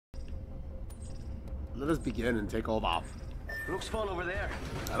Let us begin and take all off. Looks fun over there.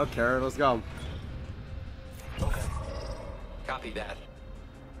 I don't care. Let's go. Okay. Copy that.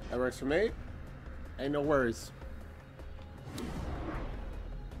 That works for me. Ain't no worries.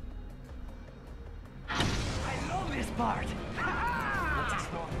 I love this part. Let's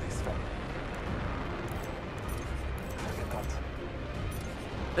explore this way. Look at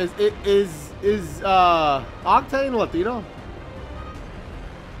that. Is Octane Latino?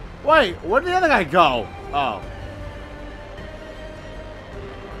 Wait, where did the other guy go? Oh.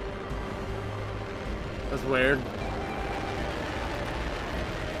 That's weird.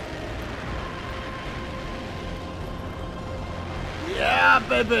 Yeah,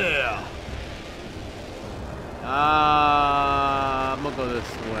 baby! I'm gonna go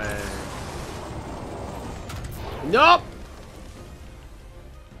this way. Nope!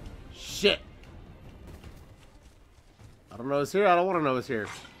 Shit. I don't know what's here. I don't want to know what's here.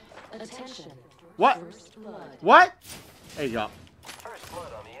 Attention. What? First blood. What? There you go. First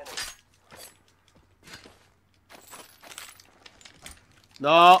blood on the enemy.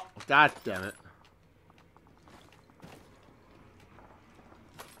 No. God damn it.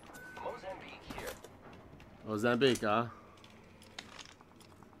 Mozambique here. Mozambique, huh?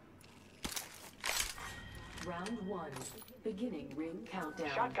 Round 1. Beginning ring countdown.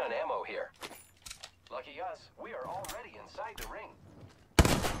 Shotgun ammo here. Lucky us, we are already inside the ring.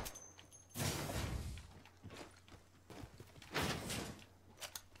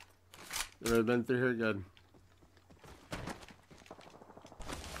 Never been through here good.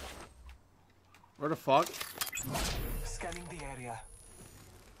 Where the fuck? Scanning the area.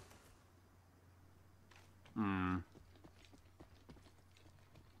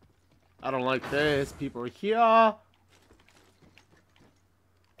 I don't like this. People are here.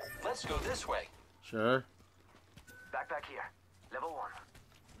 Let's go this way. Sure. Backpack here. Level 1.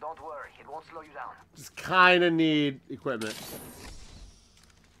 Don't worry, it won't slow you down. Just kind of need equipment.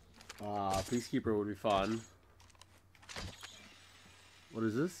 Peacekeeper would be fun. What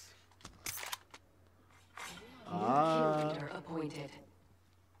is this? New kill leader appointed.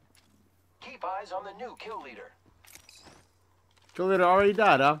 Keep eyes on the new kill leader. Kill leader already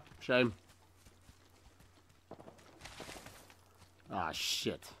died, huh? Shame. Ah,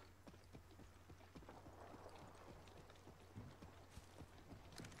 shit.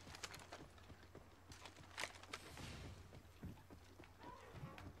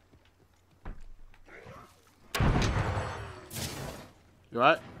 You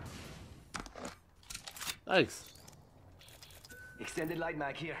alright? Thanks. Extended light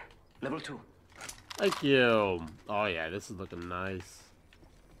mag here. Level 2. Thank you. Oh yeah, this is looking nice.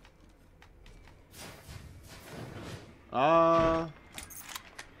 Alright.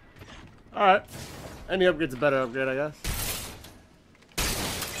 Any upgrade's a better upgrade, I guess.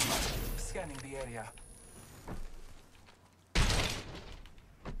 Scanning the area.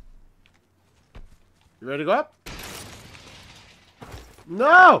 You ready to go up?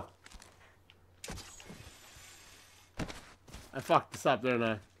 No! I fucked this up, didn't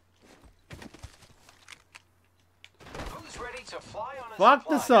I? Who's ready to fly on a Fuck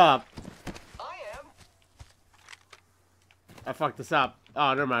supply? this up! I am. I fucked this up. Oh,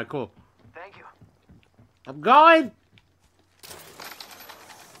 never mind. Cool. Thank you. I'm going!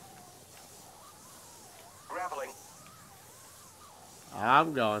 Grappling.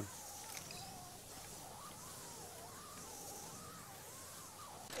 I'm going.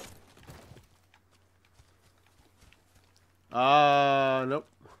 Nope.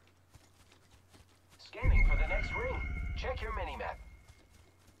 Scanning for the next ring. Check your mini-map.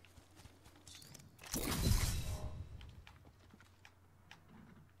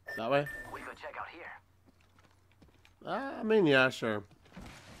 That way? We could check out here. I mean, yeah, sure.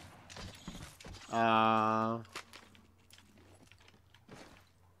 Attention.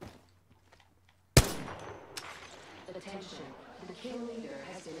 The kill leader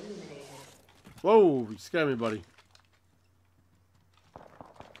has been eliminated. Whoa, you scared me, buddy.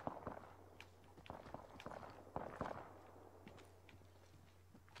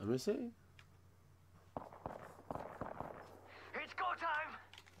 Let me see. It's go time!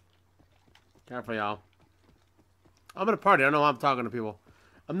 Careful, y'all. I'm at a party. I don't know why I'm talking to people.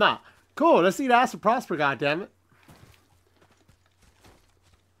 I'm not. Cool. Let's eat ass and prosper, goddammit.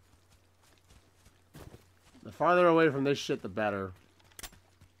 The farther away from this shit, the better.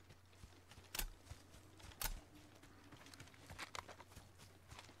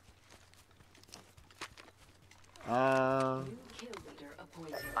 New kill leader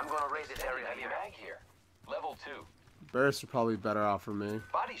appointed. I'm gonna raise this area Heavy here. mag here. Level 2. Bursts are probably better off for me.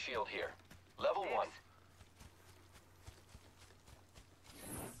 Body shield here. Level 1.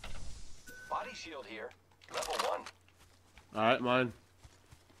 Body Body shield here. Level 1. Alright, mine.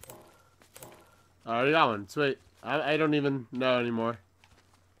 I already got one. Sweet. I don't even know anymore.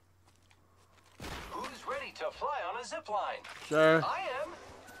 Who's ready to fly on a zip line? Sure. I am.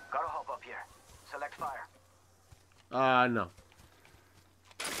 Gotta hop up here. Select fire. No.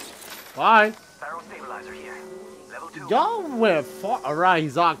 Why? Barrel stabilizer here. Level 2. Y'all went far. Alright,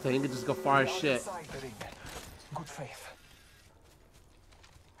 he's Octane. He can just go far as shit. Good faith.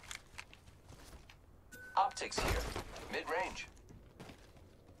 Optics here. Mid-range.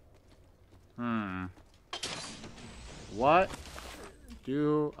 What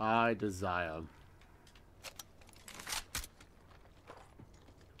do I desire?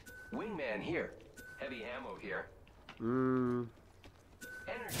 Wingman here. Heavy ammo here. Energy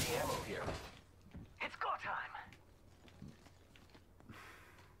ammo here. It's go time.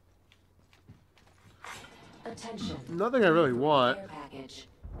 Attention. Nothing I really want. Care package.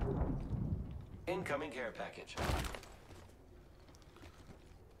 Incoming care package.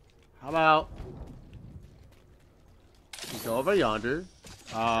 How about we go over yonder?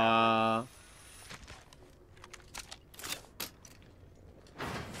 I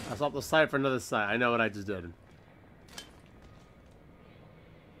swapped the site for another site. I know what I just did.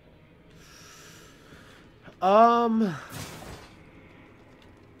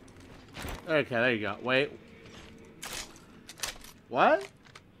 Okay, there you go. Wait. What?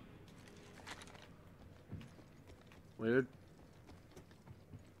 Weird.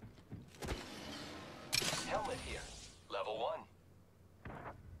 Helmet here. Level 1.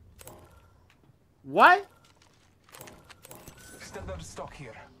 What? Standard stock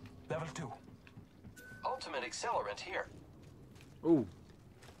here. Level 2. Ultimate accelerant here. Ooh.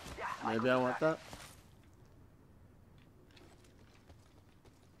 Yeah, Maybe I want that.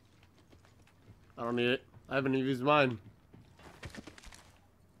 I don't need it. I haven't even used mine.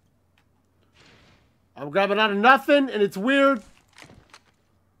 I'm grabbing out of nothing, and it's weird.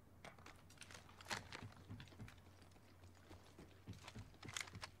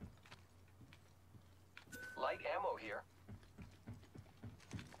 Light ammo here.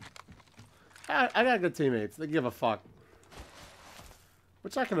 I got good teammates. They give a fuck.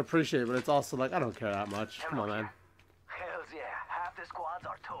 Which I can appreciate, but it's also like, I don't care that much. Come on, man. Hells yeah. Half the squads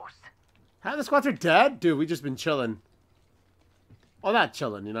are toast. Half the squads are dead? Dude, we just been chilling. Well, not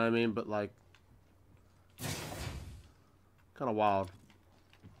chilling, you know what I mean? But, like, kind of wild.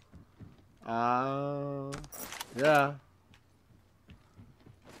 Yeah.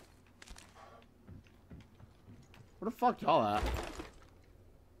 Where the fuck y'all at?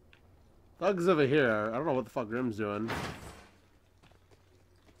 Thug's over here. I don't know what the fuck Grim's doing.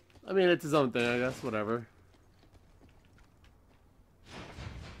 I mean, it's his own thing, I guess. Whatever.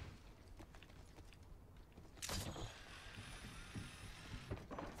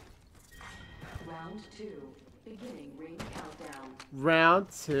 Round 2. Beginning ring countdown. Round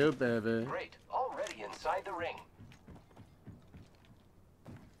 2, baby. Great. Already inside the ring.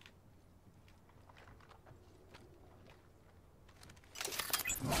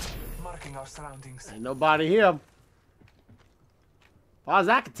 Marking our surroundings. Ain't nobody here. Far as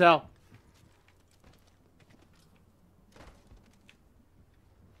I can tell.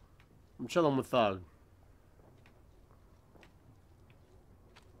 I'm chilling with Thug.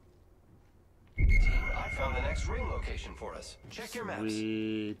 I found the next ring location for us. Check your maps.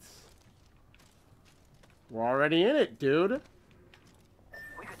 Sweet. We're already in it, dude.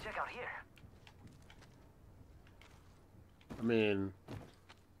 We could check out here. I mean,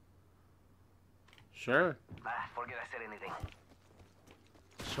 sure. Forget I said anything.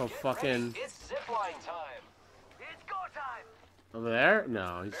 So Get fucking ready. It's zipline time. It's go time. over there?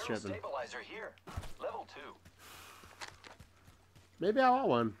 No, he's Barrel tripping. stabilizer here. Level 2. Maybe I want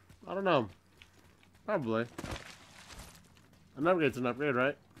one. I don't know. Probably. An upgrade's an upgrade,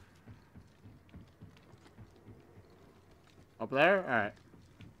 right? Up there? Alright.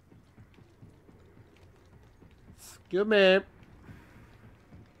 Excuse me.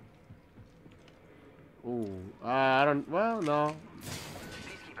 Ooh. I don't... Well, no.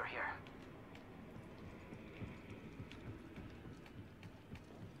 Peacekeeper here.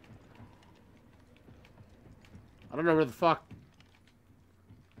 I don't know where the fuck...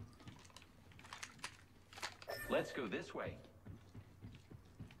 Let's go this way.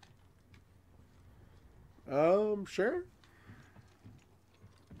 Sure.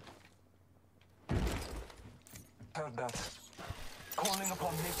 Heard that. Calling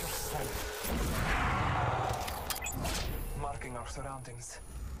upon nature's strength. Marking our surroundings.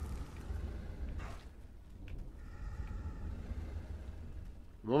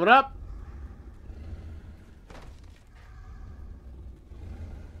 Moving up.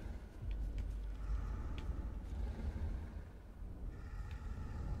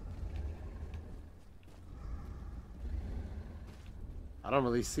 I don't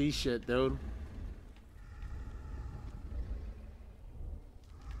really see shit, dude.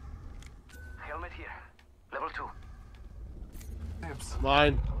 Helmet here. Level 2. Dibs.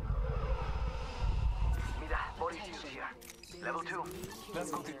 Mine. Mira, body shield here. Level 2.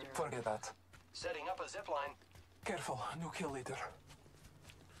 Let's go deep. Forget that. Setting up a zip line. Careful, new kill leader.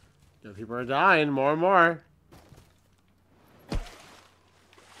 Yeah, people are dying more and more.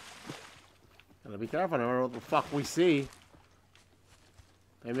 Gotta be careful, no matter what the fuck we see.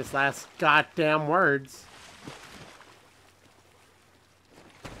 Famous last goddamn words.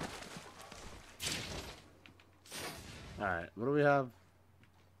 Alright, what do we have?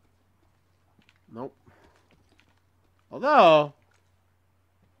 Nope. Although...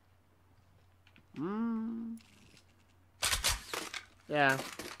 yeah.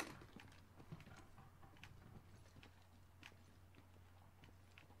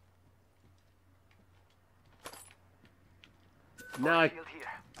 Now I Shield here.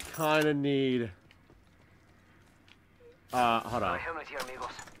 kind of need... hold on. Helmet here, amigos.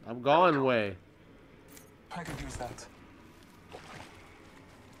 I'm going away. I could use that.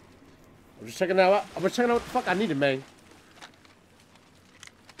 I'm just checking out. I'm just checking out what the fuck I needed, man.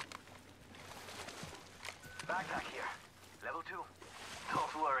 Backpack here. Level 2.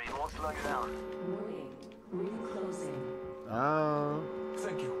 Don't worry, it won't slow you down. Warning. Ring closing. Oh.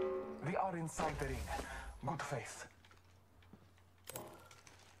 Thank you. We are inside the ring. Good faith.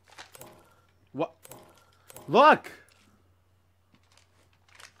 What? Look!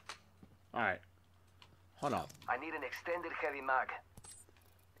 Alright. Hold up. I need an extended heavy mag.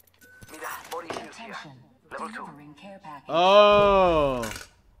 Mira, body shield here. Attention. Level 2. Delivering care package. Oh.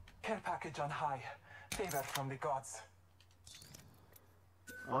 Care package on high. Favor from the gods.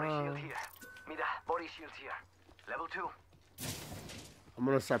 Body shield here. Mira, body shield here. Level 2. I'm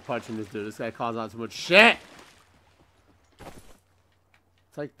gonna start punching this dude. This guy calls out too much shit.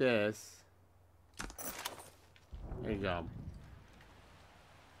 It's like this. There you go.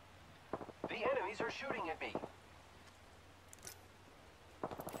 The enemies are shooting at me.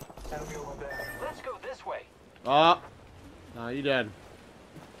 Enemy over there. Let's go this way. Oh. Nah, you dead.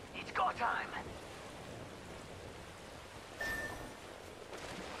 It's go time.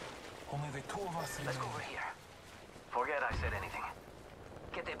 Only the two of us Let's go over remain. here. Forget I said anything.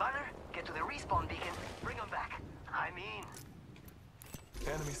 Get the banner, get to the respawn beacon, bring them back. I mean...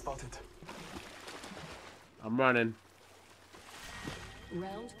 Enemy spotted. I'm running.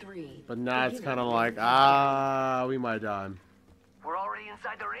 Round 3. But now it's Beginning kind of ring like, countdown. we might die. We're already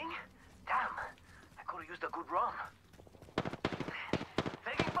inside the ring? Damn, I could've used a good run.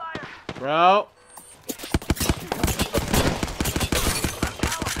 Taking fire! Bro.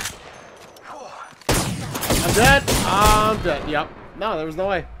 I'm dead. I'm dead. Yep. No, there was no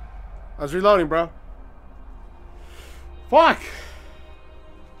way. I was reloading, bro. Fuck.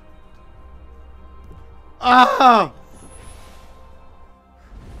 Ah.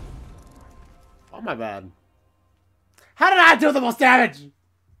 Oh, my bad. How did I do the most damage?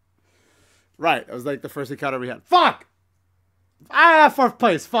 Right. It was like the first encounter we had. Fuck. I have 4th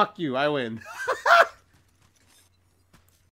place. Fuck you. I win.